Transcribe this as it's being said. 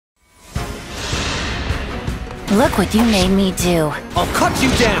Look what you made me do. I'll cut you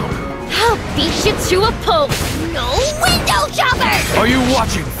down! I'll beat you to a pulp! No window jumper! Are you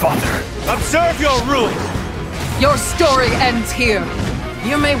watching, Father? Observe your ruin! Your story ends here.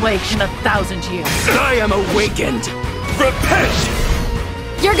 You may wait in 1,000 years. I am awakened! Repent!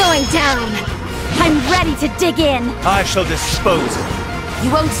 You're going down! I'm ready to dig in! I shall dispose of you.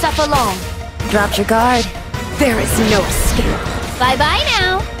 You won't suffer long. Dropped your guard. There is no escape. Bye-bye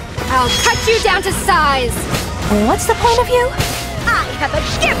now! I'll cut you down to size! What's the point of you? I have a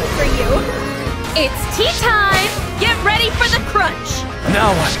gift for you! It's tea time! Get ready for the crunch!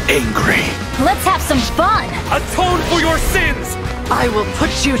 Now I'm angry. Let's have some fun! Atone for your sins! I will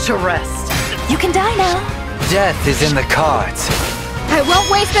put you to rest. You can die now. Death is in the cards. I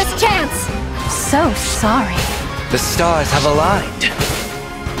won't waste this chance! So sorry. The stars have aligned.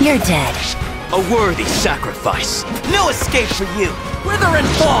 You're dead. A worthy sacrifice. No escape for you. Wither and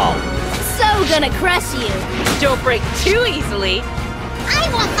fall! So gonna crush you! Don't break too easily. I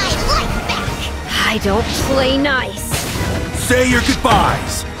want my life back! I don't play nice. Say your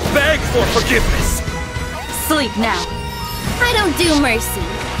goodbyes. Beg for forgiveness. Sleep now. I don't do mercy.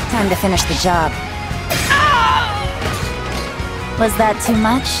 Time to finish the job. Was that too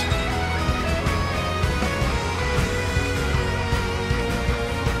much?